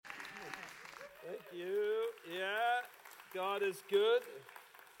you. Yeah, God is good.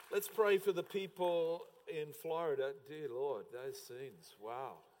 Let's pray for the people in Florida. Dear Lord, those scenes,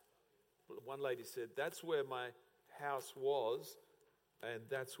 wow. One lady said, that's where my house was, and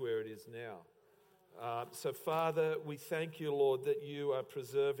that's where it is now. So, Father, we thank you, Lord, that you are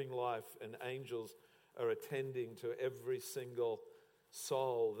preserving life and angels are attending to every single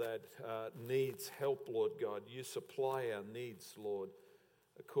soul that needs help, Lord God. You supply our needs, Lord,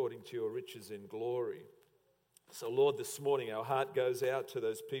 according to your riches in glory. So, Lord, this morning our heart goes out to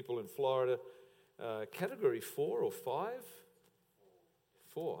those people in Florida. Category 4 or 5?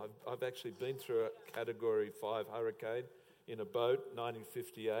 4. I've actually been through a Category 5 hurricane in a boat,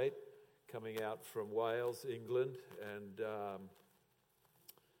 1958, coming out from Wales, England, and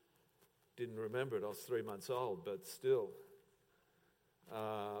didn't remember it. I was 3 months old, but still.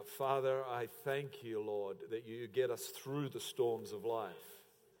 Father, I thank you, Lord, that you get us through the storms of life.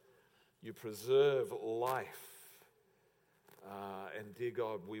 You preserve life. And dear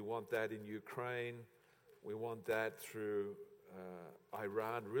God, we want that in Ukraine. We want that through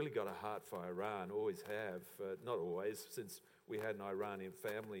Iran. Really got a heart for Iran, always have. Not always, since we had an Iranian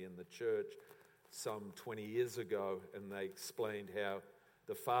family in the church some 20 years ago, and they explained how,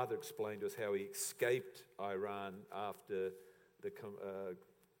 the father explained to us how he escaped Iran after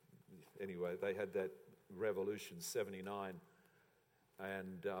anyway, they had that revolution, 79,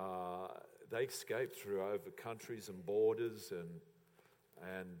 and they escaped through over countries and borders and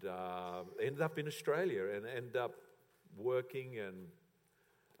ended up in Australia and ended up working and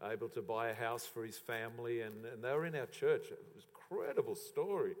able to buy a house for his family, and they were in our church. It was an incredible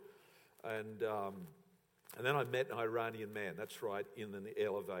story. And then I met an Iranian man, that's right, in the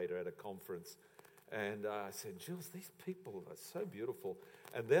elevator at a conference. And I said, Jules, these people are so beautiful.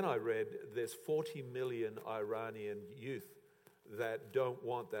 And then I read there's 40 million Iranian youth that don't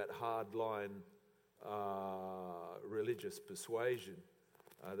want that hardline religious persuasion.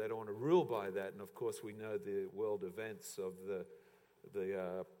 They don't want to rule by that. And of course, we know the world events of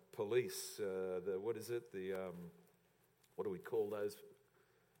the police. What is it? What do we call those?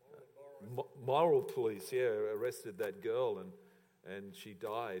 Moral police. Yeah, arrested that girl and she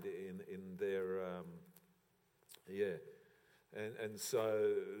died in their and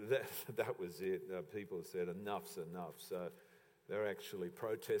so that was it. People said enough's enough. So they're actually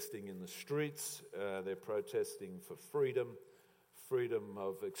protesting in the streets. They're protesting for freedom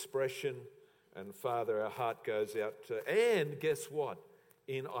of expression. And Father, our heart goes out to. And guess what?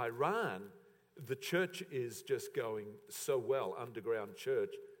 In Iran, the church is just going so well. Underground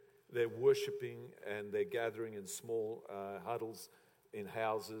church. They're worshiping and they're gathering in small huddles in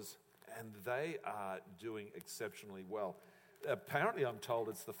houses, and they are doing exceptionally well. Apparently, I'm told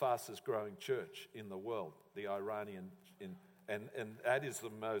it's the fastest growing church in the world, the Iranian, and that is the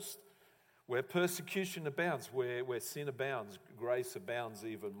most, where persecution abounds, where sin abounds, grace abounds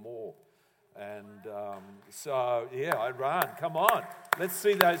even more. And so, yeah, Iran, come on. Let's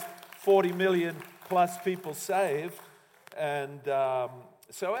see those 40 million plus people saved. And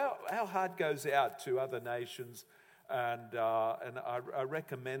so our heart goes out to other nations, and I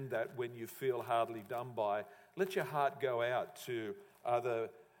recommend that when you feel hardly done by, let your heart go out to other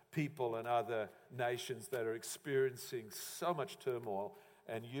people and other nations that are experiencing so much turmoil,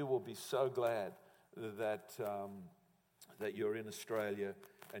 and you will be so glad that you're in Australia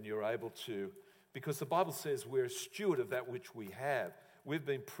and you're able to, because the Bible says we're a steward of that which we have. We've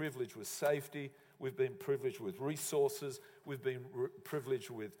been privileged with safety. We've been privileged with resources. We've been privileged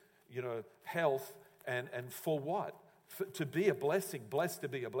with, health. And for what? To be a blessing, blessed to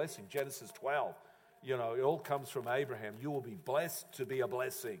be a blessing. Genesis 12, it all comes from Abraham. You will be blessed to be a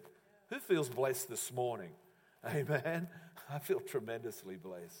blessing. Who feels blessed this morning? Amen. I feel tremendously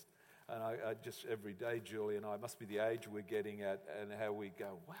blessed. And I just, every day, Julie and I, must be the age we're getting at and how we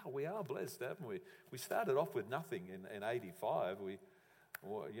go, wow, we are blessed, haven't we? We started off with nothing in 85. We,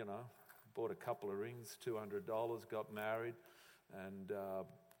 bought a couple of rings, $200, got married, and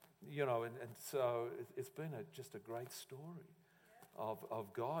so it's been just a great story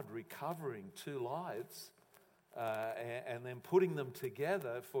of God recovering two lives and then putting them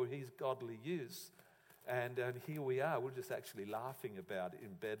together for his godly use. And here we are. We're just actually laughing about it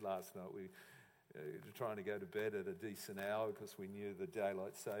in bed last night. We were trying to go to bed at a decent hour because we knew the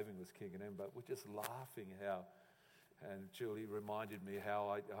daylight saving was kicking in, but we're just laughing how, and Julie reminded me how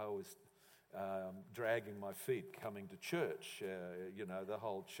I was dragging my feet coming to church. The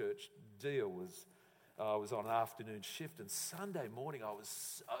whole church deal was, I was on an afternoon shift, and Sunday morning I was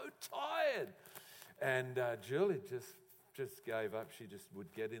so tired. And Julie just gave up. She just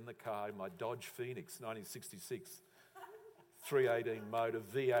would get in the car in my Dodge Phoenix, 1966. 318 motor,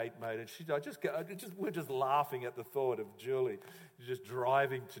 V8 motor. We're just laughing at the thought of Julie just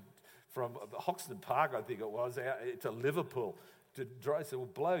driving from Hoxton Park, I think it was, out to Liverpool to drive. I said, well,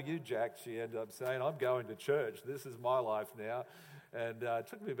 blow you, Jack. She ended up saying, I'm going to church. This is my life now. And it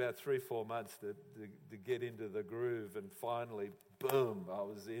took me about 3-4 months to get into the groove. And finally, boom, I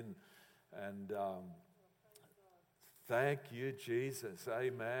was in. And thank you, Jesus.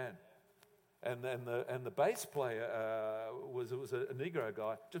 Amen. And the bass player was a Negro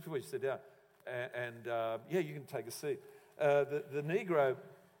guy. Just before you sit down, yeah, you can take a seat. The Negro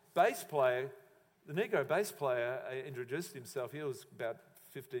bass player introduced himself. He was about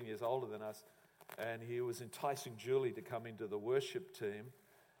 15 years older than us, and he was enticing Julie to come into the worship team.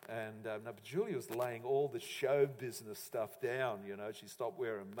 And but Julie was laying all the show business stuff down. You know, she stopped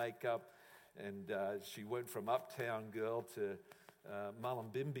wearing makeup, and she went from uptown girl to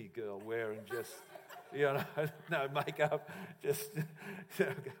Mullumbimby girl, wearing just, no makeup, just,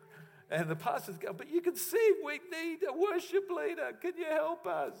 and the pastors go, but you can sing, we need a worship leader, can you help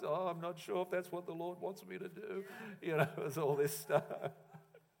us? Oh, I'm not sure if that's what the Lord wants me to do. It's all this stuff.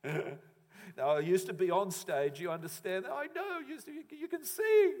 Now, I used to be on stage, you understand that? I know, you can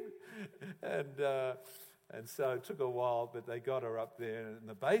sing. And so it took a while, but they got her up there, and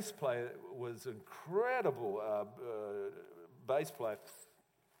the bass player was incredible bass player.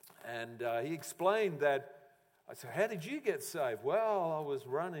 And he explained that, I said, how did you get saved? Well, I was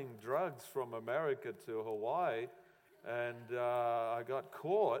running drugs from America to Hawaii, and I got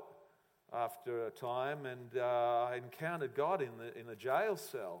caught after a time, and I encountered God in the jail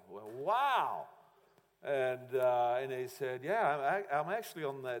cell. Well, wow! And he said, yeah, I'm actually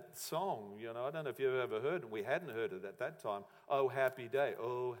on that song, I don't know if you've ever heard it. We hadn't heard it at that time. Oh, happy day.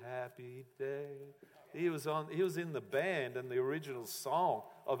 Oh, happy day. He was in the band and the original song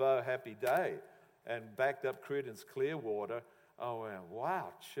of Oh, Happy Day, and backed up Creedence Clearwater. Oh,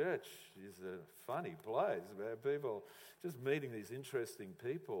 wow, church is a funny place, man. People just meeting these interesting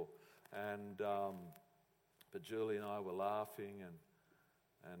people. And but Julie and I were laughing,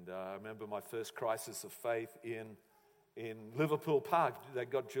 and I remember my first crisis of faith in Liverpool Park. They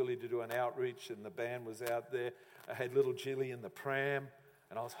got Julie to do an outreach, and the band was out there. I had little Julie in the pram,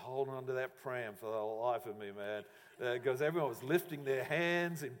 and I was holding onto that pram for the life of me, man. Because everyone was lifting their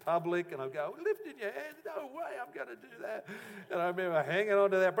hands in public, and I go, lifting your hands? No way, I'm going to do that. And I remember hanging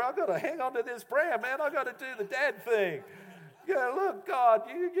onto that pram. I've got to hang onto this pram, man. I've got to do the dad thing. Yeah, look, God,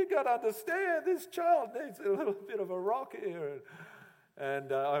 you got to understand, this child needs a little bit of a rock here.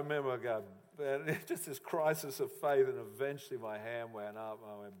 And I remember going, just this crisis of faith, and eventually my hand went up.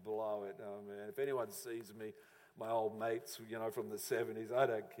 I went, blow it. Oh, man, if anyone sees me, my old mates, from the 70s, I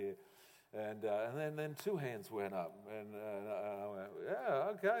don't care. And then two hands went up, and I went,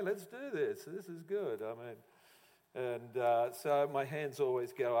 yeah, okay, let's do this. This is good. So my hands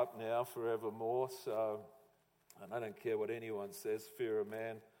always go up now, forevermore. So, and I don't care what anyone says. Fear of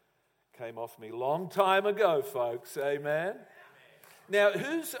man came off me long time ago, folks. Amen. Now,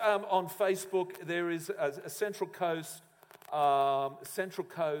 who's on Facebook? There is a Central Coast,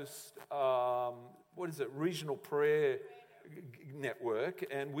 regional prayer network,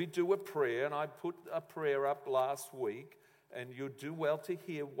 and we do a prayer, and I put a prayer up last week, and you do well to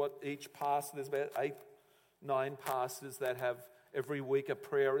hear what each pastor, there's about 8-9 pastors that have every week a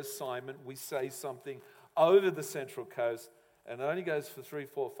prayer assignment. We say something over the Central Coast, and it only goes for 3,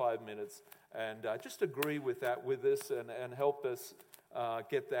 4, 5 minutes, and just agree with that with us and help us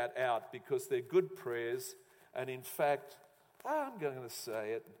get that out, because they're good prayers. And in fact, I'm going to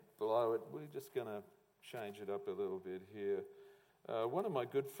say it below it. We're just going to change it up a little bit here. One of my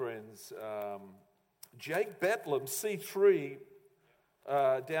good friends, Jake Betlam, C3,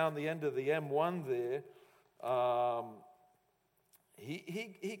 down the end of the M1 there,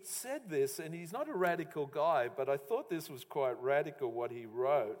 he said this, and he's not a radical guy, but I thought this was quite radical what he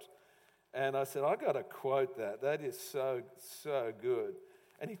wrote. And I said, I got to quote that. That is so, so good.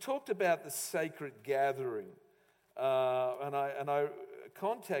 And he talked about the sacred gathering. And I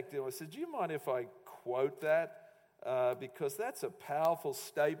contacted him. I said, do you mind if I quote that? Because that's a powerful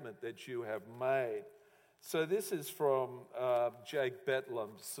statement that you have made. So this is from Jake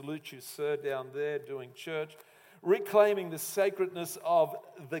Betlam. Salute you, sir, down there doing church. Reclaiming the sacredness of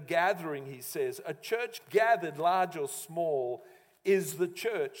the gathering, he says. A church gathered, large or small, is the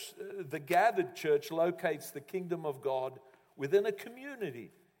church. The gathered church locates the kingdom of God within a community.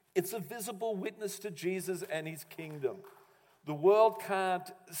 It's a visible witness to Jesus and his kingdom. The world can't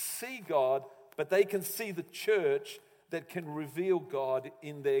see God, but they can see the church that can reveal God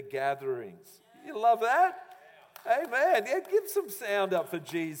in their gatherings. You love that? Amen. Yeah, give some sound up for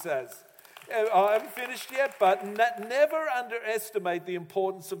Jesus. I haven't finished yet, but never underestimate the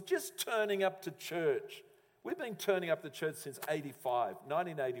importance of just turning up to church. We've been turning up to church since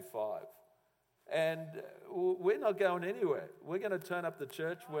 1985. And we're not going anywhere. We're going to turn up to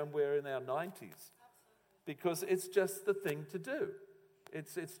church when we're in our 90s. Because it's just the thing to do.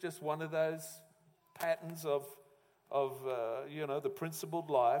 It's just one of those patterns of the principled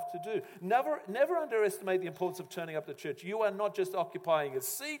life to do. Never underestimate the importance of turning up to church. You are not just occupying a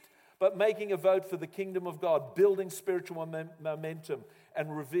seat, but making a vote for the kingdom of God, building spiritual momentum,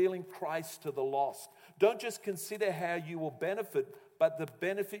 and revealing Christ to the lost. Don't just consider how you will benefit, but the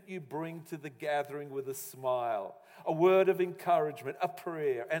benefit you bring to the gathering with a smile, a word of encouragement, a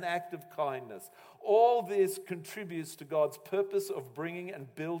prayer, an act of kindness. All this contributes to God's purpose of bringing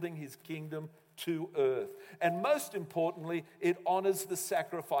and building his kingdom to earth. And most importantly, it honors the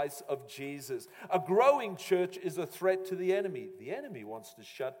sacrifice of Jesus. A growing church is a threat to the enemy. The enemy wants to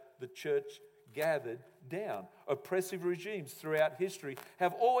shut the church gathered down. Oppressive regimes throughout history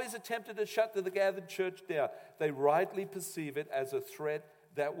have always attempted to shut the gathered church down. They rightly perceive it as a threat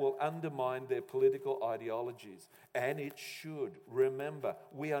that will undermine their political ideologies. And it should. Remember,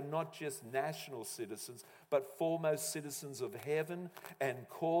 we are not just national citizens, but foremost citizens of heaven and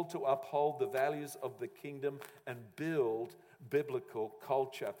called to uphold the values of the kingdom and build biblical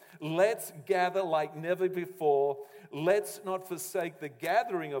culture. Let's gather like never before. Let's not forsake the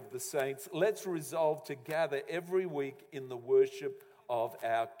gathering of the saints. Let's resolve to gather every week in the worship of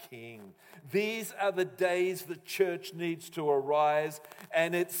our King. These are the days the church needs to arise,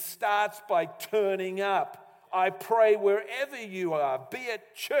 and it starts by turning up. I pray wherever you are, be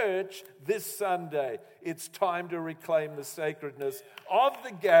at church this Sunday, it's time to reclaim the sacredness of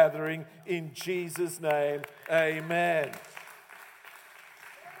the gathering in Jesus' name. Amen.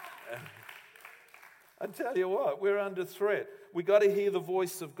 I tell you what, we're under threat. We got to hear the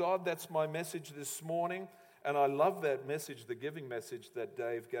voice of God. That's my message this morning. And I love that message, the giving message that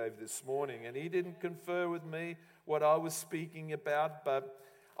Dave gave this morning. And he didn't confer with me what I was speaking about, but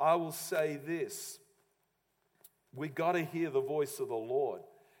I will say this. We got to hear the voice of the Lord.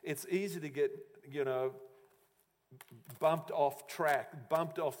 It's easy to get, bumped off track,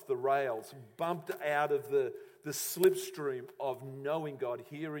 bumped off the rails, bumped out of the slipstream of knowing God,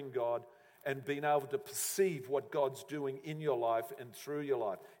 hearing God, and being able to perceive what God's doing in your life and through your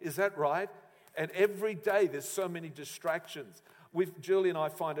life. Is that right? And every day there's so many distractions. Julie and I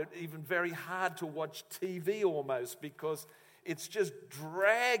find it even very hard to watch TV almost because it's just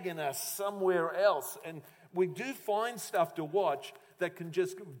dragging us somewhere else. And we do find stuff to watch that can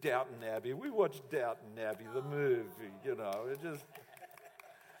just Downton Abbey. We watch Downton Abbey, the movie, it just.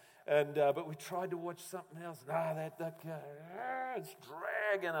 And but we tried to watch something else. It's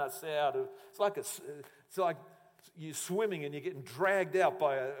dragging us out. It's like you're swimming and you're getting dragged out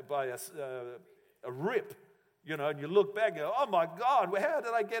by a rip, and you look back and go, oh my God, how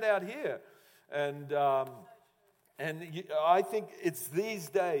did I get out here? And I think it's these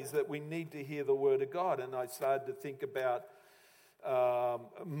days that we need to hear the word of God. And I started to think about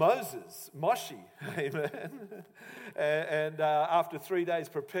Moshe, amen. and after 3 days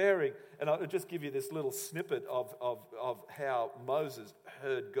preparing, and I'll just give you this little snippet of how Moses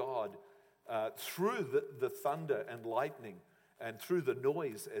heard God through the thunder and lightning and through the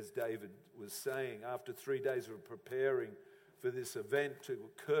noise, as David was saying. After 3 days of preparing for this event to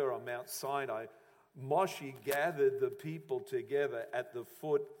occur on Mount Sinai, Moshe gathered the people together at the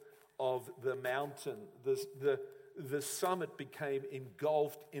foot of the mountain. The summit became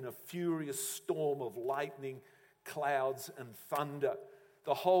engulfed in a furious storm of lightning, clouds, and thunder.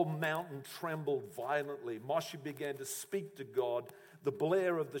 The whole mountain trembled violently. Moshe began to speak to God. The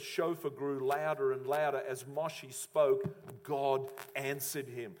blare of the shofar grew louder and louder. As Moshe spoke, God answered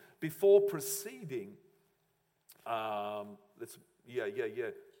him. Before proceeding, so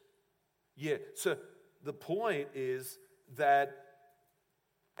the point is that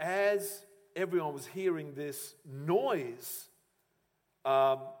as everyone was hearing this noise,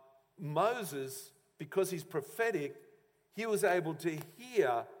 Moses, because he's prophetic, he was able to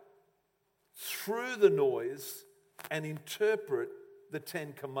hear through the noise and interpret the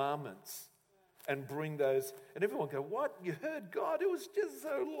 10 Commandments and bring those. And everyone go, what? You heard God? It was just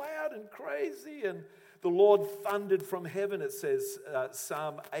so loud and crazy. And the Lord thundered from heaven, it says,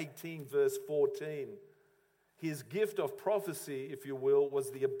 Psalm 18, verse 14. His gift of prophecy, if you will,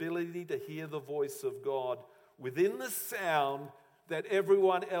 was the ability to hear the voice of God within the sound that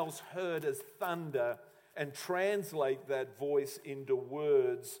everyone else heard as thunder and translate that voice into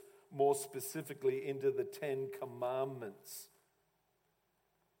words, more specifically into the 10 Commandments.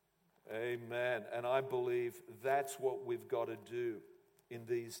 Amen. And I believe that's what we've got to do. in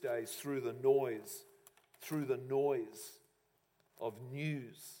these days through the noise of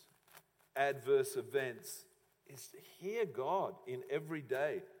news, adverse events, is to hear God in every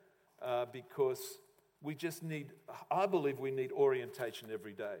day, because I believe we need orientation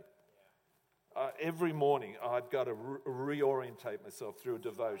every day. Every morning I've got to reorientate myself through a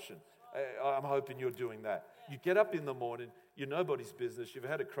devotion. I'm hoping you're doing that. You get up in the morning, you're nobody's business, you've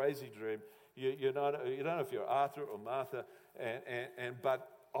had a crazy dream, you don't know if you're Arthur or Martha, but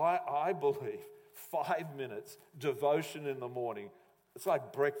I believe 5 minutes devotion in the morning, it's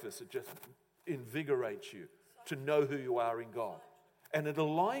like breakfast. It just invigorates you to know who you are in God. And it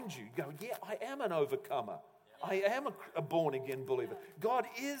aligns you. You go, yeah, I am an overcomer. I am a born-again believer. God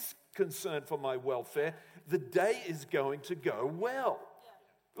is concerned for my welfare. The day is going to go well.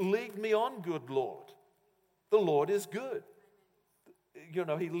 Lead me on, good Lord. The Lord is good.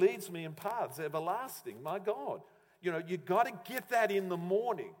 He leads me in paths everlasting, my God. You've got to get that in the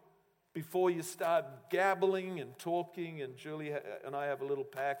morning before you start gabbling and talking. And Julie and I have a little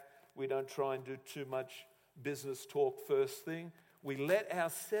pact. We don't try and do too much business talk first thing. We let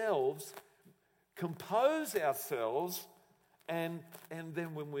ourselves compose ourselves, and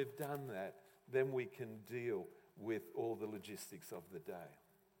then when we've done that, then we can deal with all the logistics of the day.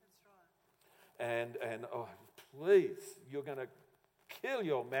 That's right. And oh, please, you're going to kill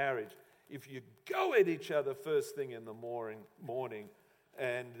your marriage if you go at each other first thing in the morning.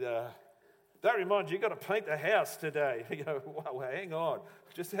 And that reminds you, you've got to paint the house today. You go, wow, hang on,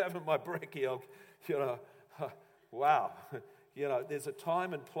 just having my brekkie. Wow. There's a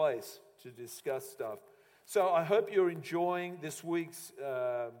time and place to discuss stuff. So I hope you're enjoying this week's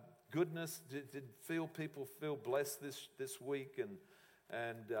goodness. Did people feel blessed this week?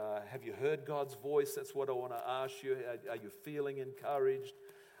 And have you heard God's voice? That's what I want to ask you. Are you feeling encouraged?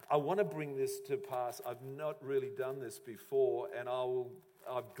 I want to bring this to pass. I've not really done this before, and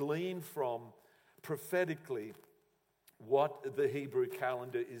I've gleaned from prophetically what the Hebrew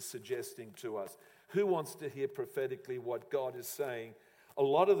calendar is suggesting to us. Who wants to hear prophetically what God is saying? A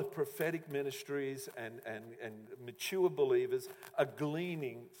lot of the prophetic ministries and mature believers are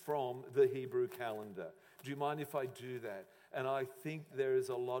gleaning from the Hebrew calendar. Do you mind if I do that? And I think there is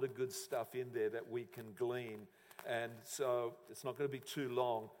a lot of good stuff in there that we can glean. And so it's not going to be too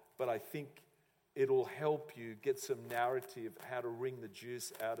long, but I think it'll help you get some narrative how to wring the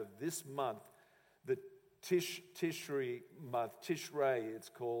juice out of this month, the Tishrei month, Tishrei it's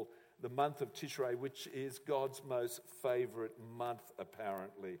called, the month of Tishrei, which is God's most favorite month,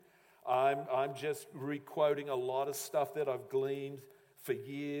 apparently. I'm just re-quoting a lot of stuff that I've gleaned for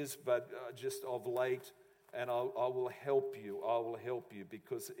years, but just of late, and I will help you. I will help you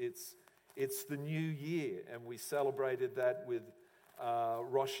because it's the new year, and we celebrated that with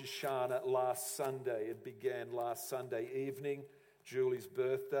Rosh Hashanah last Sunday. It began last Sunday evening, Julie's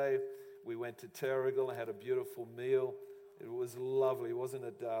birthday. We went to Terrigal and had a beautiful meal. It was lovely, wasn't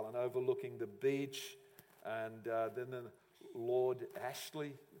it, darling? Overlooking the beach. And then the Lord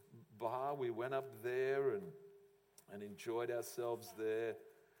Ashley Bar, we went up there and enjoyed ourselves there.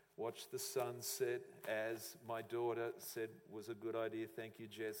 Watched the sunset, as my daughter said was a good idea. Thank you,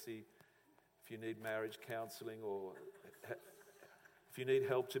 Jesse. If you need marriage counseling or if you need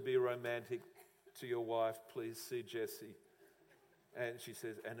help to be romantic to your wife, please see Jesse. And she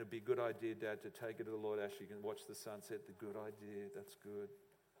says, and it'd be a good idea, Dad, to take her to the Lord Ashley and watch the sunset. The good idea, that's good.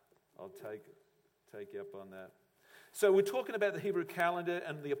 I'll take you up on that. So we're talking about the Hebrew calendar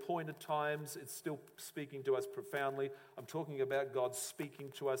and the appointed times. It's still speaking to us profoundly. I'm talking about God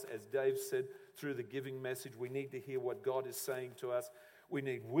speaking to us, as Dave said, through the giving message. We need to hear what God is saying to us. We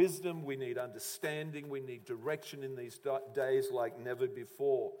need wisdom. We need understanding. We need direction in these days like never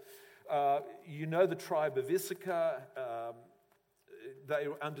before. The tribe of Issachar, they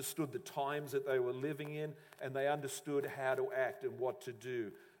understood the times that they were living in, and they understood how to act and what to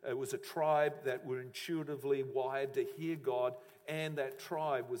do. It was a tribe that were intuitively wired to hear God, and that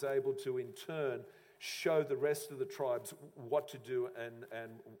tribe was able to, in turn, show the rest of the tribes what to do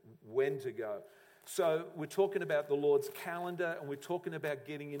and when to go. So we're talking about the Lord's calendar, and we're talking about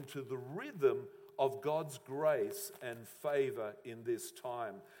getting into the rhythm of God's grace and favor in this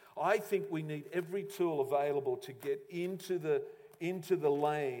time. I think we need every tool available to get into the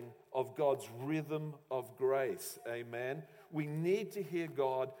lane of God's rhythm of grace. Amen. We need to hear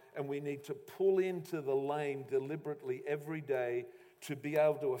God, and we need to pull into the lane deliberately every day to be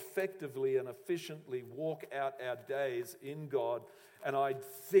able to effectively and efficiently walk out our days in God. And I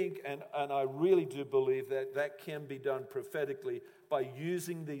think, and I really do believe that can be done prophetically by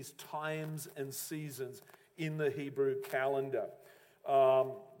using these times and seasons in the Hebrew calendar.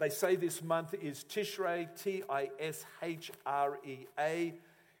 They say this month is Tishrei, Tishrea,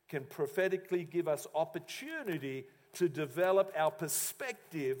 can prophetically give us opportunity to develop our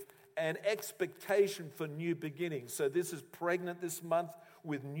perspective and expectation for new beginnings. So this is pregnant this month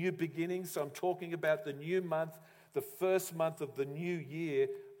with new beginnings. So I'm talking about the new month, the first month of the new year,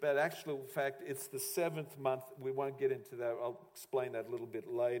 but actual fact, it's the 7th month. We won't get into that. I'll explain that a little bit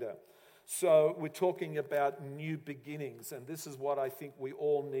later. So we're talking about new beginnings, and this is what I think we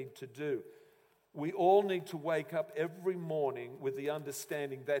all need to do. We all need to wake up every morning with the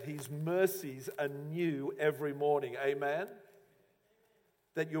understanding that His mercies are new every morning. Amen?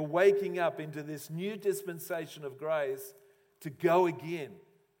 That you're waking up into this new dispensation of grace to go again,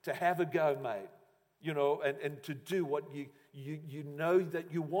 to have a go, mate. You know, and to do what you know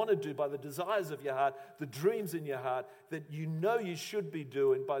that you want to do by the desires of your heart, the dreams in your heart, that you know you should be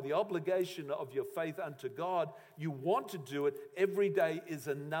doing by the obligation of your faith unto God. You want to do it. Every day is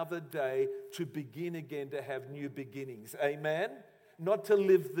another day to begin again, to have new beginnings. Amen? Not to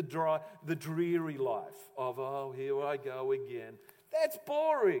live the dreary life of, oh, here I go again. That's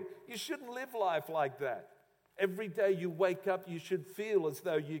boring. You shouldn't live life like that. Every day you wake up, you should feel as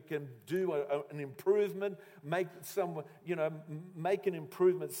though you can do an improvement, make an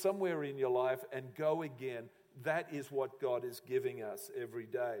improvement somewhere in your life and go again. That is what God is giving us every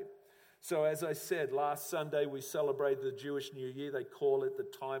day. So as I said, last Sunday we celebrated the Jewish New Year. They call it the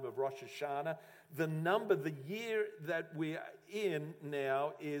time of Rosh Hashanah. The year that we're in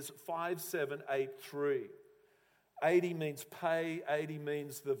now is 5783. 80 means pay, 80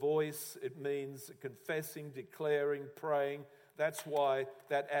 means the voice, it means confessing, declaring, praying. That's why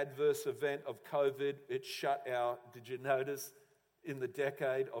that adverse event of COVID, it shut did you notice, in the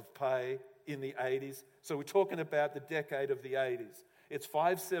decade of pay in the 80s. So we're talking about the decade of the 80s. It's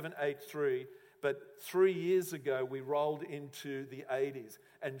 5783, but 3 years ago we rolled into the 80s.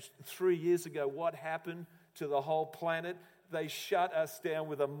 And 3 years ago, what happened to the whole planet? They shut us down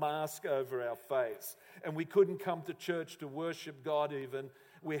with a mask over our face. And we couldn't come to church to worship God even.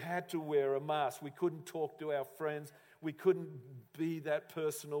 We had to wear a mask. We couldn't talk to our friends. We couldn't be that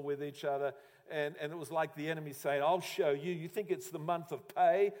personal with each other. And it was like the enemy saying, I'll show you. You think it's the month of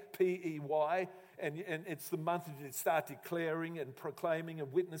pay, P-E-Y, and it's the month that you start declaring and proclaiming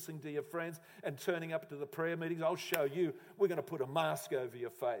and witnessing to your friends and turning up to the prayer meetings. I'll show you. We're going to put a mask over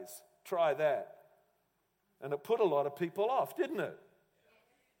your face. Try that. And it put a lot of people off, didn't it?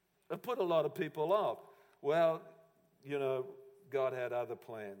 It put a lot of people off. Well, God had other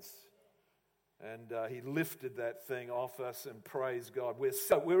plans. And He lifted that thing off us, and praise God.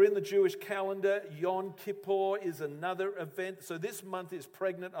 We're in the Jewish calendar. Yom Kippur is another event. So this month is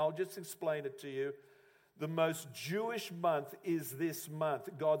pregnant. I'll just explain it to you. The most Jewish month is this month,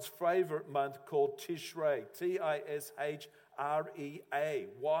 God's favorite month called Tishrei, T-I-S-H-R-E-A.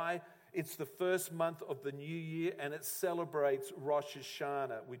 Why? It's the first month of the new year, and it celebrates Rosh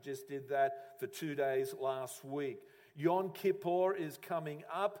Hashanah. We just did that for 2 days last week. Yom Kippur is coming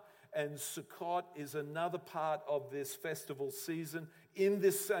up, and Sukkot is another part of this festival season in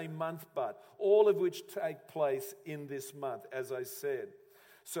this same month, but all of which take place in this month, as I said.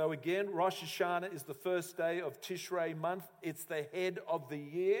 So again, Rosh Hashanah is the first day of Tishrei month. It's the head of the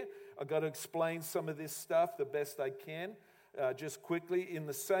year. I've got to explain some of this stuff the best I can. Just quickly, in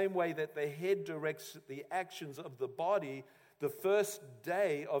the same way that the head directs the actions of the body, the first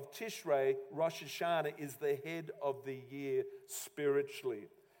day of Tishrei, Rosh Hashanah, is the head of the year spiritually.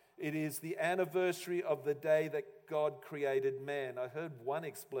 It is the anniversary of the day that God created man. I heard one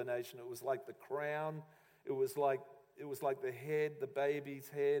explanation. It was like the crown. It was like the head, the baby's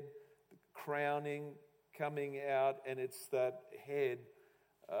head, the crowning coming out, and it's that head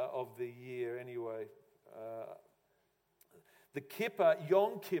of the year anyway. The Kippur,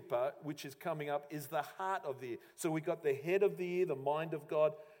 Yom Kippur, which is coming up, is the heart of the year. So we've got the head of the year, the mind of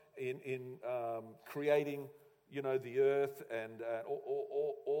God in creating, the earth and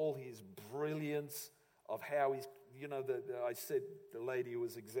all His brilliance of how He's, I said the lady who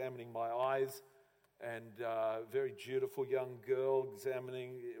was examining my eyes, and very beautiful young girl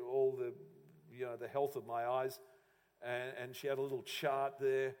examining all the health of my eyes, and she had a little chart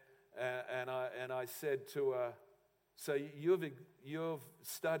there, and I said to her, so you've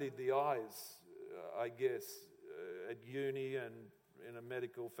studied the eyes, I guess, at uni and in a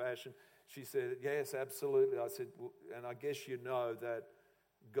medical fashion. She said, yes, absolutely. I said, well, and I guess you know that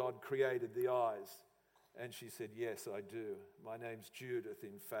God created the eyes. And she said, yes, I do. My name's Judith,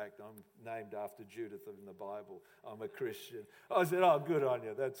 in fact. I'm named after Judith in the Bible. I'm a Christian. I said, oh, good on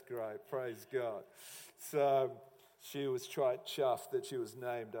you. That's great. Praise God. So she was chuffed that she was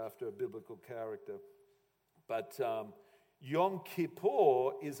named after a biblical character. But Yom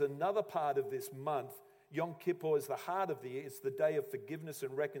Kippur is another part of this month. Yom Kippur is the heart of the year. It's the day of forgiveness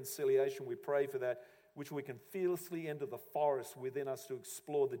and reconciliation. We pray for that, which we can fearlessly enter the forest within us to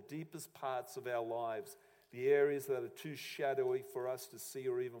explore the deepest parts of our lives, the areas that are too shadowy for us to see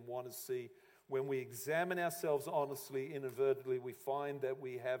or even want to see. When we examine ourselves honestly, inadvertently, we find that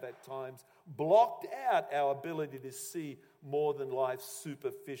we have at times blocked out our ability to see more than life's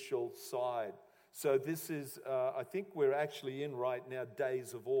superficial side. So this is, I think we're actually in right now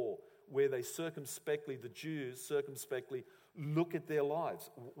days of awe, where they the Jews circumspectly look at their lives,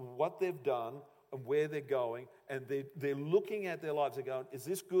 what they've done and where they're going, and they're looking at their lives. They're going, is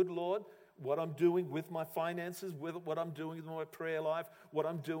this good, Lord? What I'm doing with my finances, with what I'm doing with my prayer life, what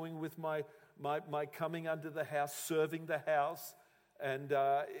I'm doing with my coming under the house, serving the house, and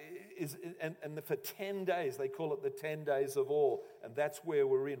for 10 days, they call it the 10 days of awe, and that's where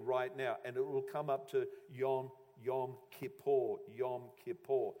we're in right now, and it will come up to Yom Kippur.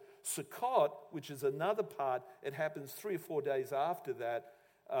 Sukkot, which is another part, it happens 3 or 4 days after that.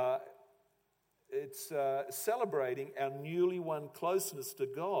 It's celebrating our newly won closeness to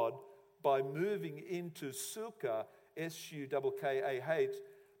God by moving into Sukkah, Sukkah,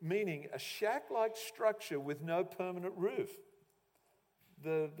 meaning a shack-like structure with no permanent roof.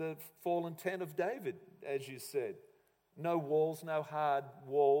 The fallen tent of David, as you said. No walls, no hard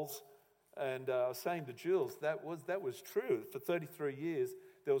walls. And I was saying to Jules, that was true. For 33 years,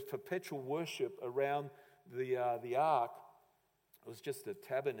 there was perpetual worship around the ark. It was just a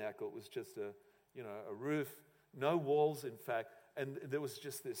tabernacle. It was just a roof, no walls, in fact. And there was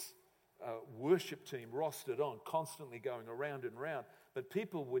just this worship team rostered on, constantly going around and around. But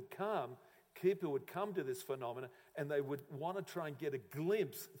people would come to this phenomena, and they would want to try and get a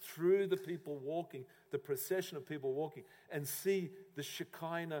glimpse through the people walking, the procession of people walking, and see the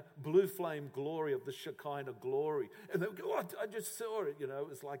Shekinah, blue flame glory of the Shekinah glory. And they would go, oh, I just saw it. It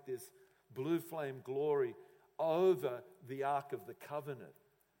was like this blue flame glory over the Ark of the Covenant.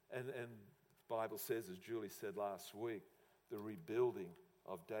 And the Bible says, as Julie said last week, the rebuilding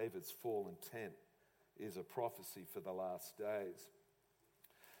of David's fallen tent is a prophecy for the last days.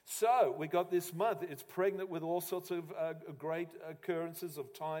 So we got this month. It's pregnant with all sorts of great occurrences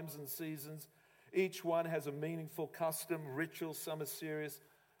of times and seasons. Each one has a meaningful custom, ritual. Some are serious.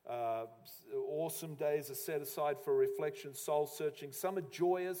 Awesome days are set aside for reflection, soul searching. Some are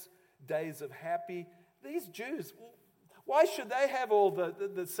joyous, days of happy. These Jews, why should they have all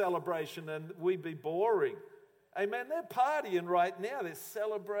the celebration and we be boring? Amen. They're partying right now. They're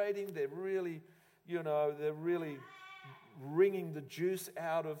celebrating. They're really wringing the juice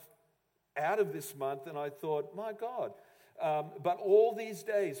out of this month. And I thought, my God. But all these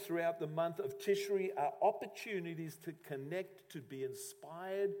days throughout the month of Tishri are opportunities to connect, to be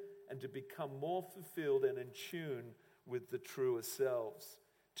inspired, and to become more fulfilled and in tune with the truer selves.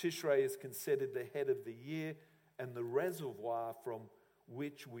 Tishrei is considered the head of the year and the reservoir from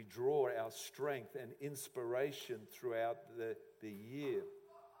which we draw our strength and inspiration throughout the year.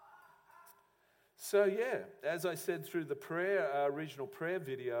 So as I said through the original prayer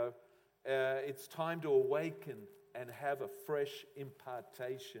video, it's time to awaken and have a fresh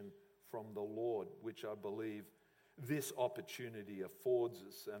impartation from the Lord, which I believe this opportunity affords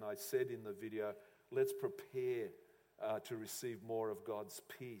us. And I said in the video, let's prepare to receive more of God's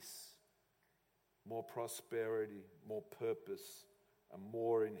peace, more prosperity, more purpose, and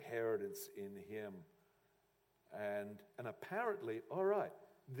more inheritance in Him. And apparently, all right,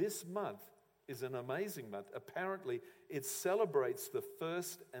 this month is an amazing month. Apparently, it celebrates the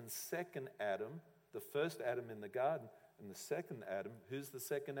first and second Adam, the first Adam in the garden, and the second Adam. Who's the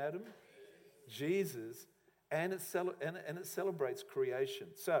second Adam? Jesus. And it celebrates creation.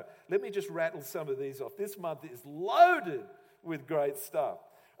 So let me just rattle some of these off. This month is loaded with great stuff.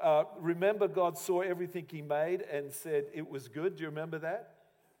 Remember, God saw everything He made and said it was good. Do you remember that?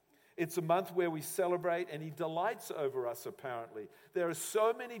 It's a month where we celebrate and He delights over us, apparently. There are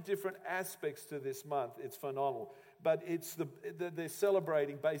so many different aspects to this month. It's phenomenal. But they're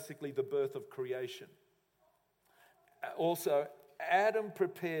celebrating basically the birth of creation. Also, Adam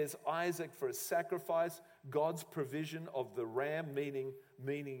prepares Isaac for a sacrifice, God's provision of the ram,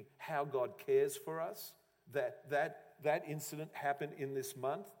 meaning how God cares for us. That incident happened in this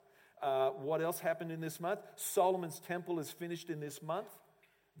month. What else happened in this month? Solomon's temple is finished in this month.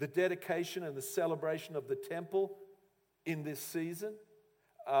 The dedication and the celebration of the temple in this season.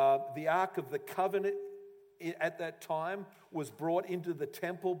 The Ark of the Covenant at that time was brought into the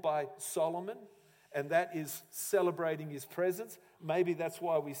temple by Solomon, and that is celebrating his presence. Maybe that's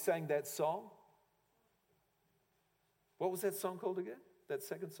why we sang that song. What was that song called again? That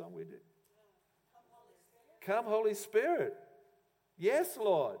second song we did? Come, Holy Spirit. Yes,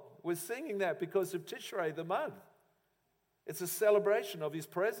 Lord. We're singing that because of Tishrei, the month. It's a celebration of his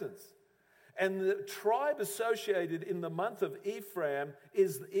presence. And the tribe associated in the month of Ephraim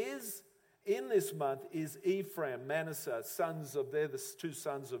is in this month is Ephraim, Manasseh, they're the two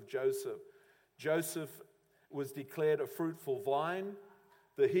sons of Joseph. Joseph was declared a fruitful vine.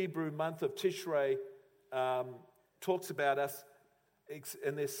 The Hebrew month of Tishrei talks about us,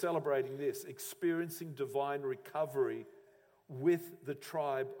 and they're celebrating this, experiencing divine recovery with the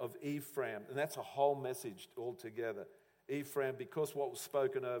tribe of Ephraim. And that's a whole message altogether. Ephraim, because what was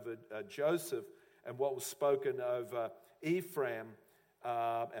spoken over Joseph and what was spoken over Ephraim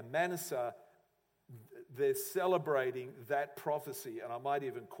and Manasseh, they're celebrating that prophecy. And I might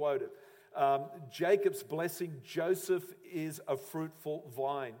even quote it. Jacob's blessing, Joseph is a fruitful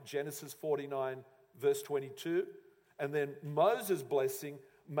vine. Genesis 49, verse 22. And then Moses' blessing,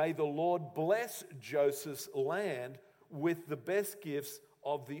 may the Lord bless Joseph's land with the best gifts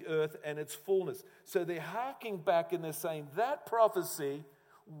of the earth and its fullness. So they're harking back and they're saying that prophecy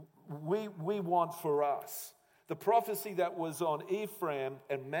we want for us. The prophecy that was on Ephraim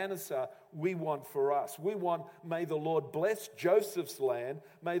and Manasseh, we want for us. We want, may the Lord bless Joseph's land.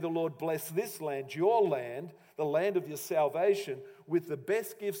 May the Lord bless this land, your land, the land of your salvation, with the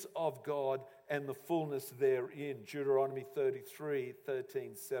best gifts of God and the fullness therein. Deuteronomy 33,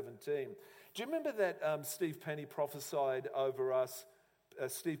 13, 17. Do you remember that Steve Penny prophesied over us?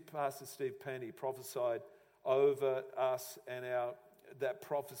 Pastor Steve Penny prophesied over us and that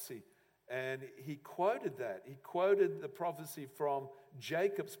prophecy. And he quoted that. He quoted the prophecy from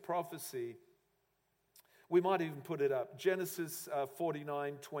Jacob's prophecy. We might even put it up. Genesis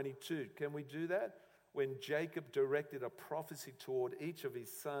 49, 22. Can we do that? When Jacob directed a prophecy toward each of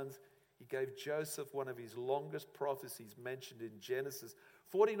his sons, he gave Joseph one of his longest prophecies mentioned in Genesis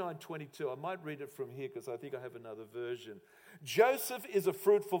 49:22. I might read it from here because I think I have another version. Joseph is a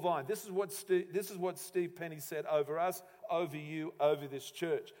fruitful vine. This is what Steve Penny said over us, over you, over this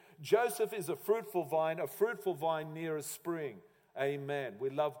church. Joseph is a fruitful vine near a spring. Amen.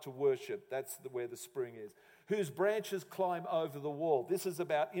 We love to worship. That's where the spring is. Whose branches climb over the wall. This is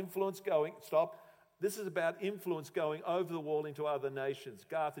about influence going over the wall into other nations.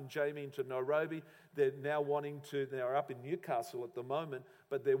 Garth and Jamie into Nairobi. They're up in Newcastle at the moment,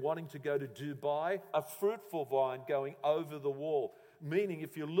 but they're wanting to go to Dubai. A fruitful vine going over the wall. Meaning,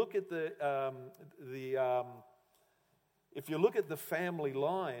 if you look at the family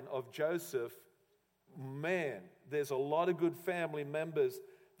line of Joseph, man, there's a lot of good family members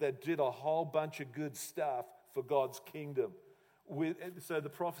that did a whole bunch of good stuff for God's kingdom. So the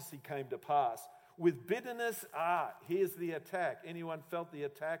prophecy came to pass. With bitterness, here's the attack. Anyone felt the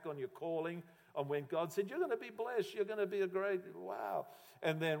attack on your calling? On when God said, you're going to be blessed, you're going to be a great, wow.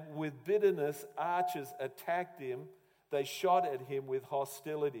 And then with bitterness, archers attacked him. They shot at him with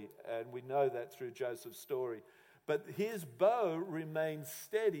hostility. And we know that through Joseph's story. But his bow remained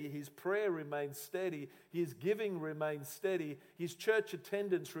steady, his prayer remained steady, his giving remained steady, his church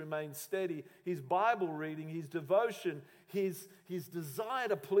attendance remained steady, his Bible reading, his devotion, his desire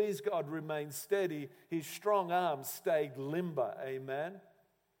to please God remained steady, his strong arms stayed limber, amen?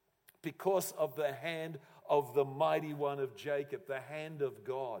 Because of the hand of the mighty one of Jacob, the hand of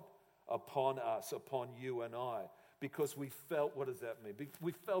God upon us, upon you and I. Because we felt, what does that mean?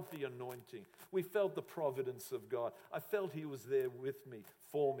 We felt the anointing. We felt the providence of God. I felt he was there with me,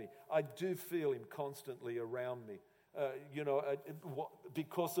 for me. I do feel him constantly around me.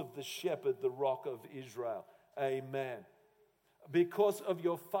 Because of the shepherd, the rock of Israel. Amen. Because of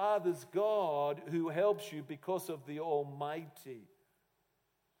your Father's God who helps you, because of the Almighty.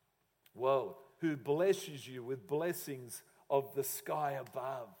 Whoa. Who blesses you with blessings of the sky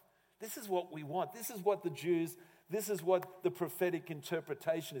above. This is what we want. This is what the prophetic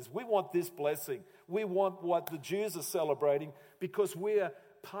interpretation is. We want this blessing. We want what the Jews are celebrating because we're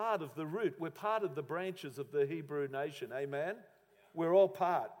part of the root. We're part of the branches of the Hebrew nation. Amen? We're all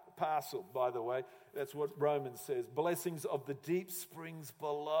parcel, by the way. That's what Romans says. Blessings of the deep springs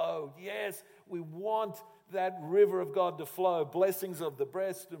below. Yes, we want that river of God to flow. Blessings of the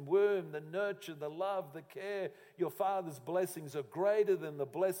breast and womb, the nurture, the love, the care. Your Father's blessings are greater than the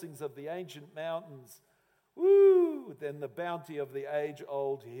blessings of the ancient mountains. Woo! Than the bounty of the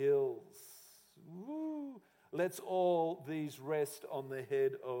age-old hills. Woo! Let's all these rest on the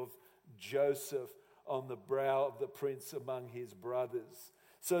head of Joseph, on the brow of the prince among his brothers.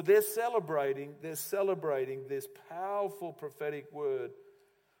 So they're celebrating this powerful prophetic word.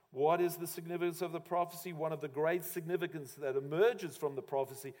 What is the significance of the prophecy? One of the great significance that emerges from the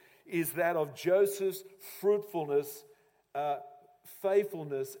prophecy is that of Joseph's fruitfulness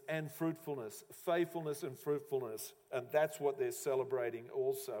faithfulness and fruitfulness. Faithfulness and fruitfulness. And that's what they're celebrating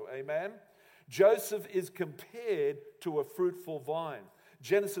also. Amen? Joseph is compared to a fruitful vine.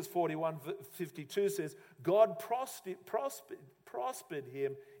 Genesis 41:52 says, God prospered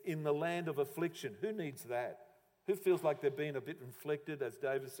him in the land of affliction. Who needs that? Who feels like they're being a bit inflicted, as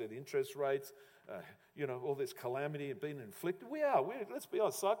David said, interest rates, all this calamity and being inflicted? We are. Let's be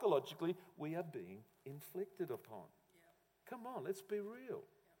honest, psychologically, we are being inflicted upon. Yeah. Come on, let's be real.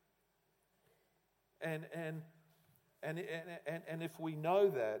 Yeah. And if we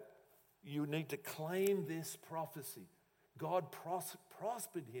know that, you need to claim this prophecy. God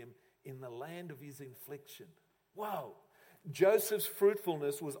prospered him in the land of his infliction. Wow. Joseph's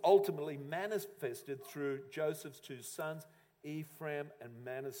fruitfulness was ultimately manifested through Joseph's two sons, Ephraim and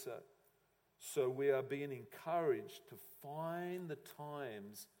Manasseh. So we are being encouraged to find the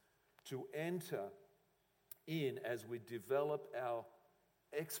times to enter in as we develop our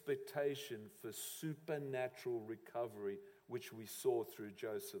expectation for supernatural recovery, which we saw through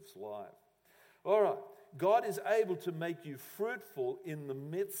Joseph's life. All right. God is able to make you fruitful in the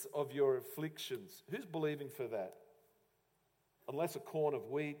midst of your afflictions. Who's believing for that? Unless a corn of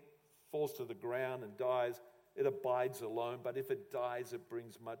wheat falls to the ground and dies, it abides alone. But if it dies, it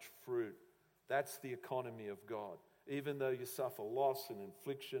brings much fruit. That's the economy of God. Even though you suffer loss and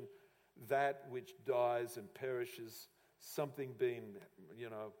infliction, that which dies and perishes, something being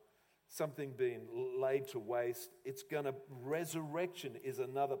laid to waste, resurrection is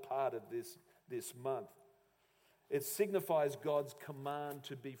another part of this month. It signifies God's command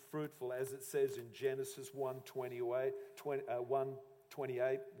to be fruitful, as it says in Genesis 1:28,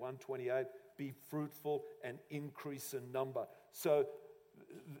 be fruitful and increase in number. So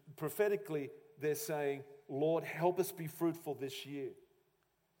prophetically, they're saying, Lord, help us be fruitful this year.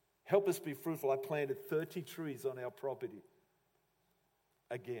 Help us be fruitful. I planted 30 trees on our property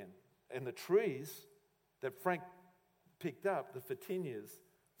again. And the trees that Frank picked up, the photinias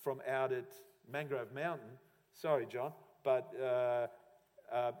from out at Mangrove Mountain, sorry, John, but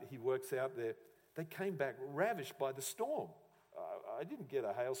he works out there. They came back ravished by the storm. I didn't get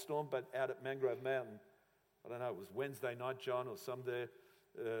a hailstorm, but out at Mangrove Mountain, I don't know, it was Wednesday night, John, or some there,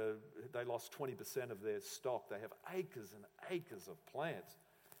 they lost 20% of their stock. They have acres and acres of plants.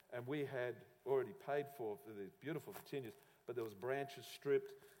 And we had already paid for these beautiful photinias, but there was branches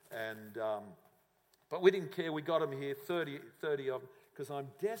stripped. And but we didn't care. We got them here, 30 of them, because I'm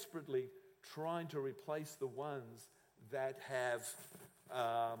desperately trying to replace the ones that have,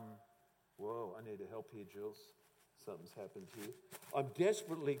 whoa, I need help here, Jules. Something's happened here. I'm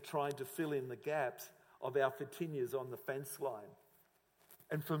desperately trying to fill in the gaps of our photinias on the fence line.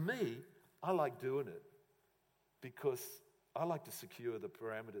 And for me, I like doing it because I like to secure the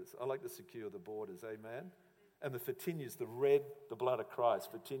parameters. I like to secure the borders, amen? And the photinias, the red, the blood of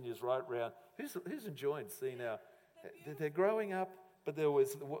Christ, photinias right round. Who's enjoying seeing they're growing up, but there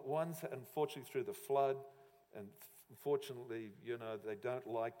was ones, unfortunately, through the flood, and unfortunately, they don't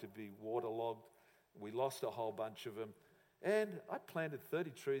like to be waterlogged. We lost a whole bunch of them. And I planted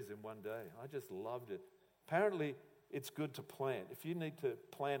 30 trees in one day. I just loved it. Apparently, it's good to plant. If you need to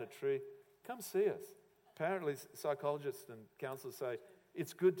plant a tree, come see us. Apparently, psychologists and counselors say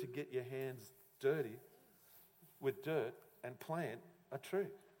it's good to get your hands dirty with dirt and plant a tree.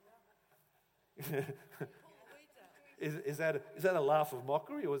 Is that a laugh of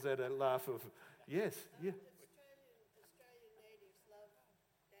mockery, or is that a laugh of yes? Yeah. Australian natives love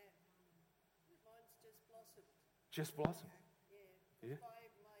that. Mine's Just blossom. Yeah.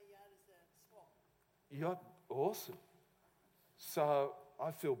 My yard is a swamp. Yeah, awesome. So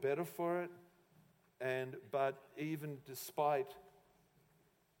I feel better for it, but even despite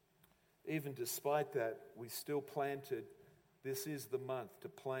that, we still planted. This is the month to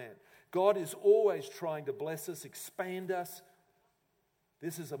plant. God is always trying to bless us, expand us.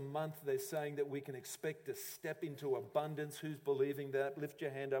 This is a month they're saying that we can expect to step into abundance. Who's believing that? Lift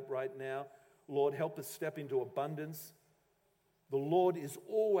your hand up right now. Lord, help us step into abundance. The Lord is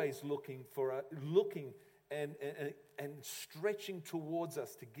always looking and stretching towards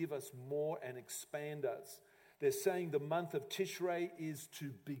us to give us more and expand us. They're saying the month of Tishrei is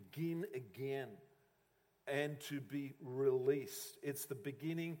to begin again and to be released. It's the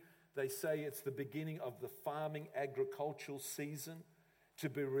beginning, they say it's the beginning of the farming agricultural season to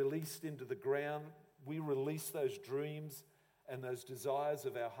be released into the ground. We release those dreams and those desires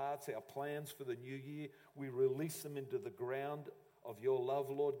of our hearts, our plans for the new year. We release them into the ground of your love,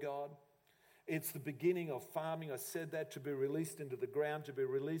 Lord God. It's the beginning of farming. I said that, to be released into the ground, to be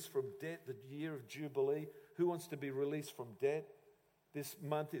released from debt, the year of Jubilee. Who wants to be released from debt? This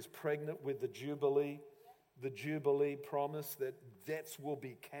month is pregnant with the Jubilee. the Jubilee promise that debts will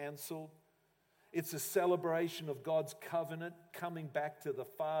be cancelled. It's a celebration of God's covenant, coming back to the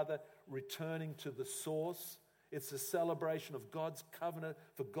Father, returning to the source. It's a celebration of God's covenant,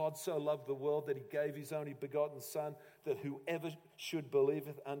 for God so loved the world that he gave his only begotten Son, that whoever should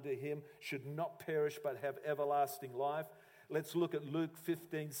believeth unto him should not perish but have everlasting life. Let's look at Luke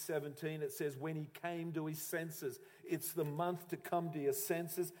 15:17. It says, when he came to his senses, it's the month to come to your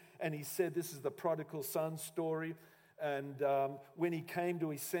senses. And he said, this is the prodigal son story. And when he came to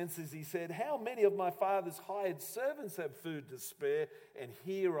his senses, he said, how many of my father's hired servants have food to spare? And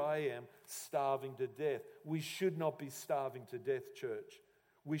here I am, starving to death. We should not be starving to death, church.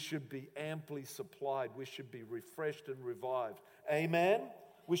 We should be amply supplied. We should be refreshed and revived. Amen?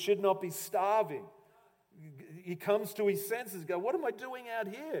 We should not be starving. He comes to his senses, go, what am I doing out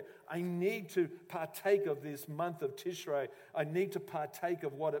here? I need to partake of this month of Tishrei. I need to partake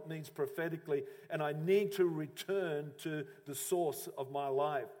of what it means prophetically, and I need to return to the source of my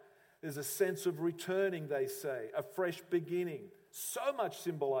life. There's a sense of returning, they say, a fresh beginning. So much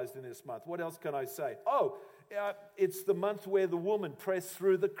symbolized in this month. What else can I say? It's the month where the woman pressed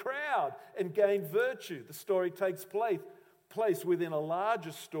through the crowd and gained virtue. The story takes place within a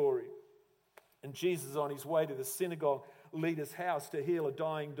larger story. And Jesus is on his way to the synagogue leader's house to heal a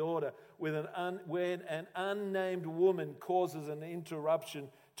dying daughter when an unnamed woman causes an interruption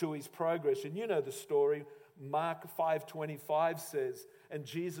to his progress. And you know the story. Mark 5:25 says, and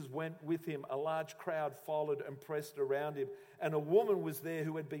Jesus went with him. A large crowd followed and pressed around him. And a woman was there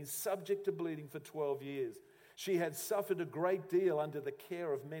who had been subject to bleeding for 12 years. She had suffered a great deal under the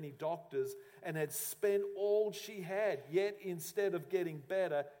care of many doctors and had spent all she had. Yet instead of getting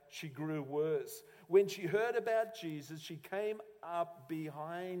better, she grew worse. When she heard about Jesus, she came up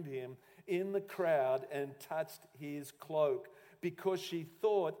behind him in the crowd and touched his cloak, because she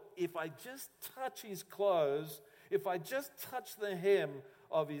thought, if I just touch his clothes, if I just touch the hem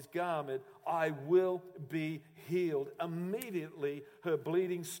of his garment, I will be healed. Immediately her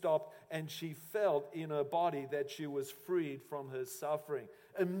bleeding stopped, and she felt in her body that she was freed from her suffering.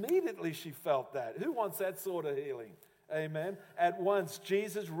 Immediately she felt that. Who wants that sort of healing? Amen. At once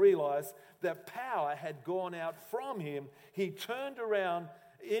Jesus realized that power had gone out from him. He turned around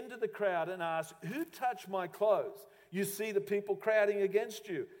into the crowd and asked, who touched my clothes? You see the people crowding against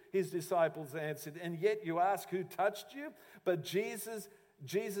you. His disciples answered, and yet you ask who touched you? But Jesus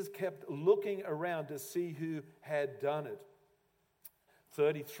kept looking around to see who had done it.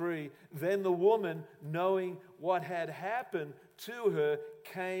 33, then the woman, knowing what had happened to her,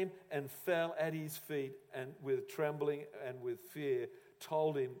 came and fell at his feet, and with trembling and with fear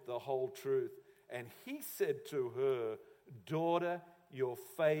told him the whole truth. And he said to her, daughter, your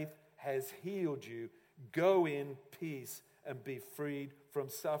faith has healed you. Go in peace and be freed from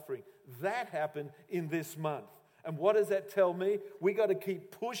suffering. That happened in this month. And what does that tell me? We got to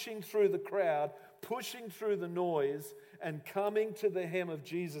keep pushing through the crowd, pushing through the noise, and coming to the hem of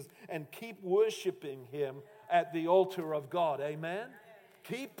Jesus and keep worshiping him at the altar of God. Amen?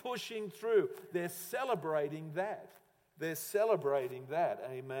 Keep pushing through. They're celebrating that. They're celebrating that.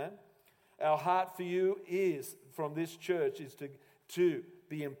 Amen? Our heart for you is, from this church, is to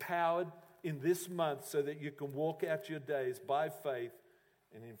be empowered in this month so that you can walk out your days by faith,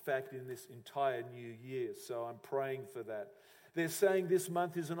 and in fact in this entire new year. So I'm praying for that. They're saying this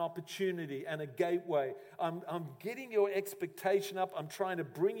month is an opportunity and a gateway. I'm getting your expectation up. I'm trying to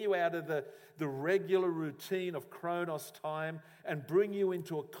bring you out of the regular routine of Chronos time and bring you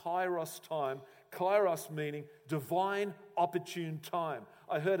into a Kairos time. Kairos meaning divine opportune time.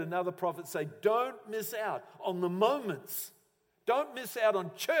 I heard another prophet say, don't miss out on the moments. Don't miss out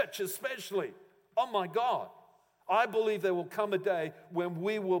on church especially. Oh my God. I believe there will come a day when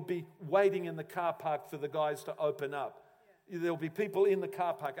we will be waiting in the car park for the guys to open up. There'll be people in the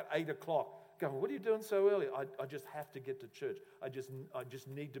car park at 8 o'clock going, what are you doing so early? I just have to get to church. I just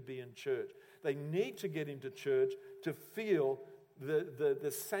need to be in church. They need to get into church to feel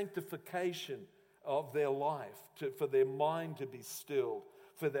the sanctification of their life, for their mind to be stilled,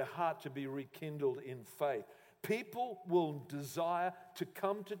 for their heart to be rekindled in faith. People will desire to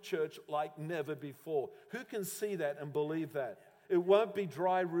come to church like never before. Who can see that and believe that? It won't be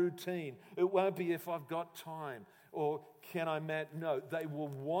dry routine. It won't be if I've got time or can I, Matt? No, they will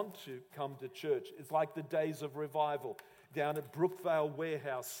want to come to church. It's like the days of revival down at Brookvale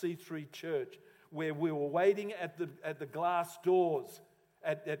Warehouse, C3 Church, where we were waiting at the glass doors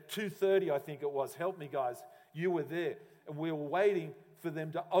at 2:30, I think it was. Help me, guys. You were there. And we were waiting for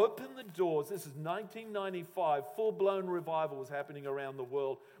them to open the doors. This is 1995. Full-blown revival was happening around the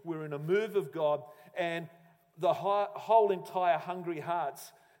world. We're in a move of God, and the whole entire Hungry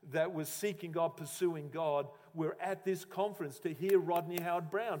Hearts that was seeking God, pursuing God, were at this conference to hear Rodney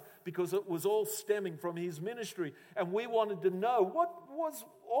Howard-Browne, because it was all stemming from his ministry. And we wanted to know, what was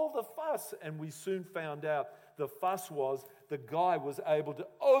all the fuss? And we soon found out the fuss was the guy was able to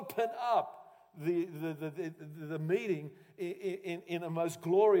open up the meeting in a most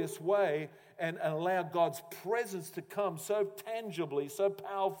glorious way and allow God's presence to come so tangibly, so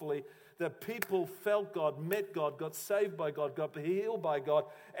powerfully, that people felt God, met God, got saved by God, got healed by God,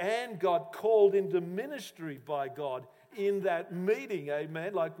 and got called into ministry by God in that meeting,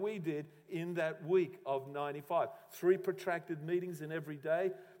 amen, like we did in that week of 95. 3 protracted meetings in every day,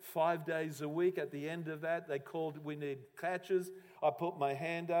 5 days a week. At the end of that, they called, we need catchers. I put my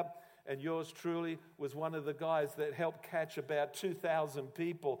hand up, and yours truly was one of the guys that helped catch about 2,000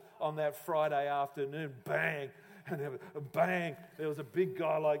 people on that Friday afternoon. Bang! And bang, there was a big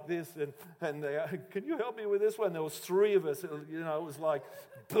guy like this, and they, can you help me with this one? There was 3 of us. It was like,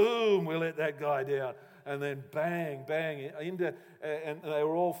 boom, we let that guy down. And then bang, bang, and they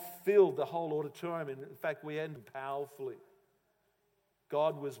were all filled, the whole auditorium. And in fact, we ended powerfully.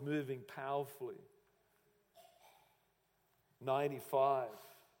 God was moving powerfully. 95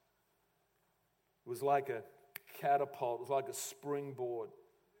 was like a catapult, it was like a springboard.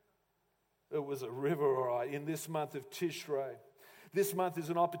 It was a river, all right, in this month of Tishrei. This month is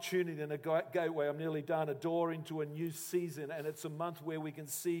an opportunity and a gateway. I'm nearly done, a door into a new season, and it's a month where we can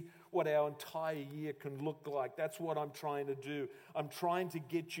see what our entire year can look like. That's what I'm trying to do. I'm trying to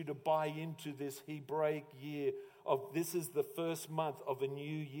get you to buy into this Hebraic year of this is the first month of a new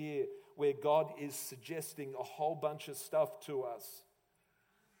year where God is suggesting a whole bunch of stuff to us.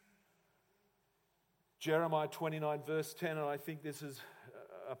 Jeremiah 29 verse 10, and I think this is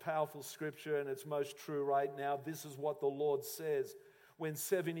a powerful scripture, and it's most true right now. This is what the Lord says. When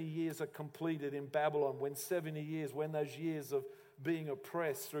 70 years are completed in Babylon, when 70 years, when those years of being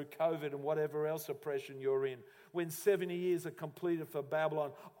oppressed through COVID and whatever else oppression you're in, when 70 years are completed for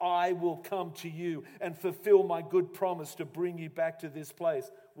Babylon, I will come to you and fulfill my good promise to bring you back to this place.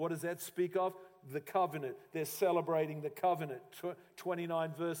 What does that speak of? The covenant. They're celebrating the covenant.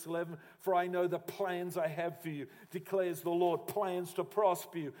 29 verse 11, for I know the plans I have for you, declares the Lord, plans to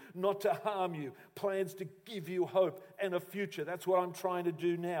prosper you, not to harm you, plans to give you hope and a future. That's what I'm trying to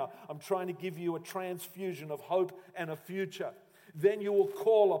do now. I'm trying to give you a transfusion of hope and a future. Then you will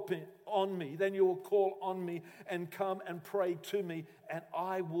call on me. Then you will call on me and come and pray to me, and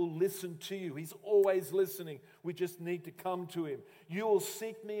I will listen to you. He's always listening. We just need to come to him. You will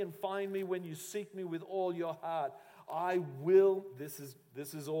seek me and find me when you seek me with all your heart. I will, this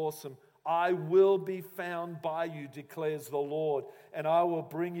is awesome. I will be found by you, declares the Lord, and I will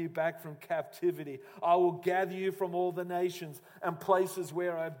bring you back from captivity. I will gather you from all the nations and places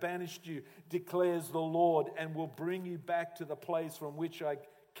where I banished you, declares the Lord, and will bring you back to the place from which I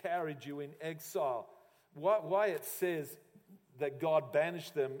carried you in exile. Why it says that God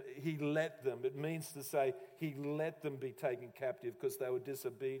banished them, he let them. It means to say he let them be taken captive because they were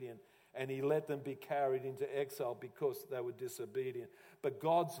disobedient. And he let them be carried into exile because they were disobedient. But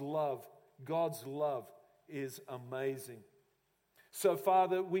God's love is amazing. So,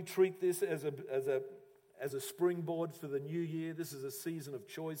 Father, we treat this as a springboard for the new year. This is a season of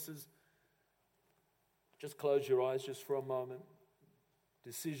choices. Just close your eyes just for a moment.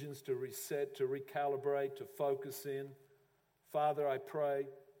 Decisions to reset, to recalibrate, to focus in. Father, I pray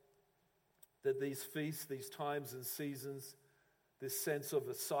that these feasts, these times and seasons, this sense of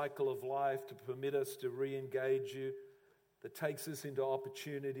a cycle of life to permit us to re-engage you, that takes us into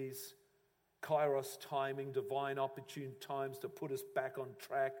opportunities, kairos timing, divine opportune times to put us back on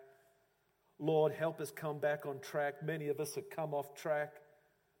track. Lord, help us come back on track. Many of us have come off track,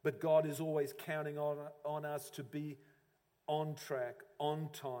 but God is always counting on us to be on track, on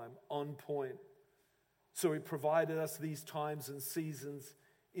time, on point. So he provided us these times and seasons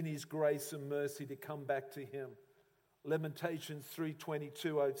in his grace and mercy to come back to him. Lamentations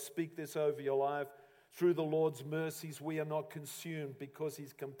 3:22, I would speak this over your life. Through the Lord's mercies we are not consumed because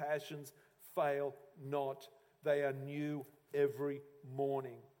his compassions fail not. They are new every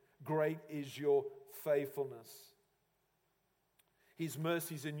morning. Great is your faithfulness. His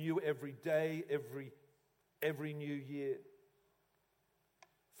mercies are new every day, every new year.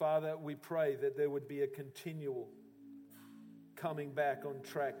 Father, we pray that there would be a continual coming back on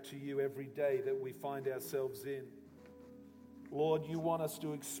track to you every day that we find ourselves in. Lord, you want us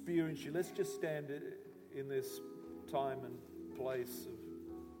to experience you. Let's just stand in this time and place.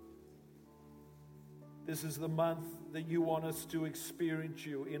 This is the month that you want us to experience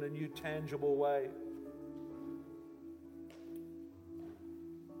you in a new tangible way.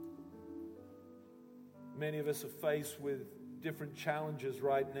 Many of us are faced with different challenges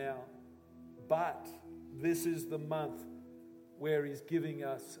right now. But this is the month where He's giving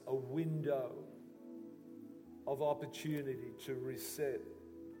us a window of opportunity to reset.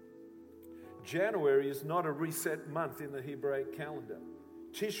 January is not a reset month in the Hebraic calendar.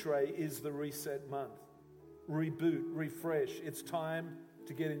 Tishrei is the reset month. Reboot, refresh. It's time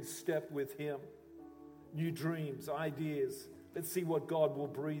to get in step with Him. New dreams, ideas. Let's see what God will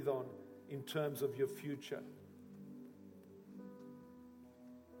breathe on in terms of your future.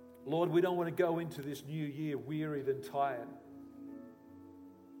 Lord, we don't want to go into this new year wearied and tired.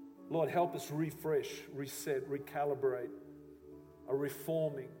 Lord, help us refresh, reset, recalibrate, a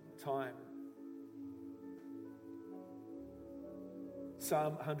reforming time.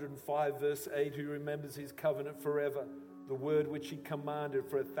 Psalm 105 verse 8, who remembers His covenant forever, the word which He commanded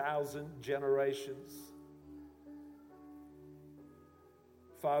for 1,000 generations.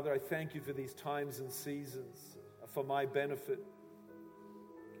 Father, I thank You for these times and seasons for my benefit.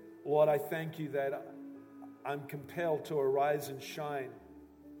 Lord, I thank You that I'm compelled to arise and shine,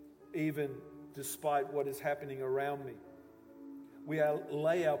 even despite what is happening around me. We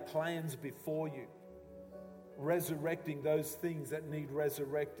lay our plans before You, resurrecting those things that need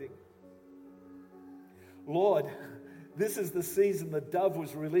resurrecting. Lord, this is the season the dove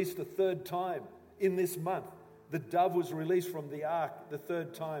was released a third time in this month. The dove was released from the ark the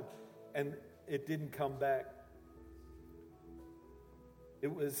third time, and it didn't come back.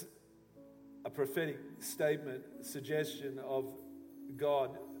 It was a prophetic statement, suggestion of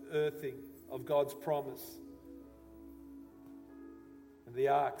God, earthing of God's promise. And the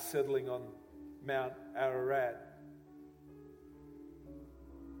ark settling on Mount Ararat.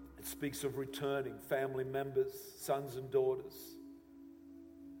 It speaks of returning family members, sons and daughters.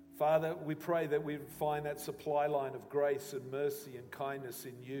 Father, we pray that we find that supply line of grace and mercy and kindness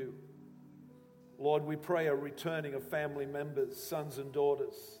in You. Lord, we pray a returning of family members, sons and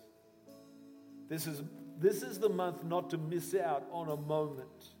daughters. This is the month not to miss out on a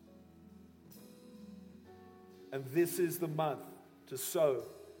moment. And this is the month to sow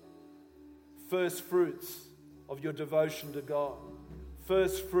first fruits of your devotion to God.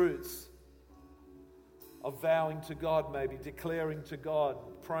 First fruits of vowing to God, maybe declaring to God,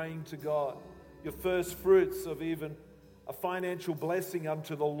 praying to God. Your first fruits of even a financial blessing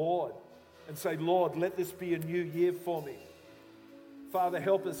unto the Lord. And say, Lord, let this be a new year for me. Father,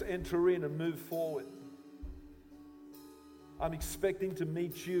 help us enter in and move forward. I'm expecting to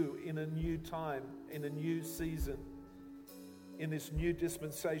meet You in a new time, in a new season, in this new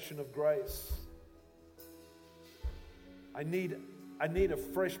dispensation of grace. I need a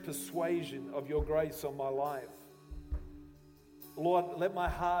fresh persuasion of Your grace on my life. Lord, let my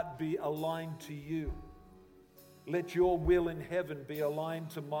heart be aligned to You. Let Your will in heaven be aligned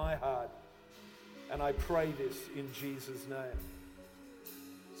to my heart. And I pray this in Jesus' name.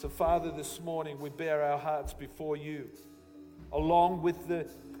 So, Father, this morning we bear our hearts before You, along with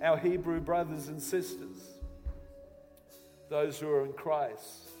our Hebrew brothers and sisters, those who are in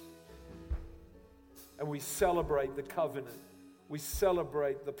Christ. And we celebrate the covenant. We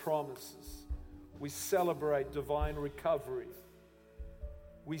celebrate the promises. We celebrate divine recovery.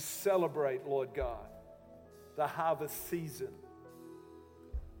 We celebrate, Lord God, the harvest season.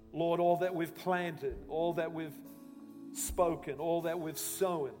 Lord, all that we've planted, all that we've spoken, all that we've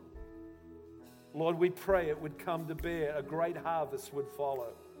sown, Lord, we pray it would come to bear, a great harvest would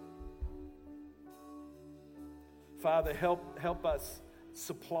follow. Father, help us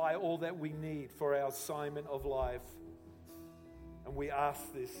supply all that we need for our assignment of life. And we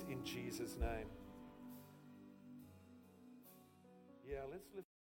ask this in Jesus' name. Yeah, let's lift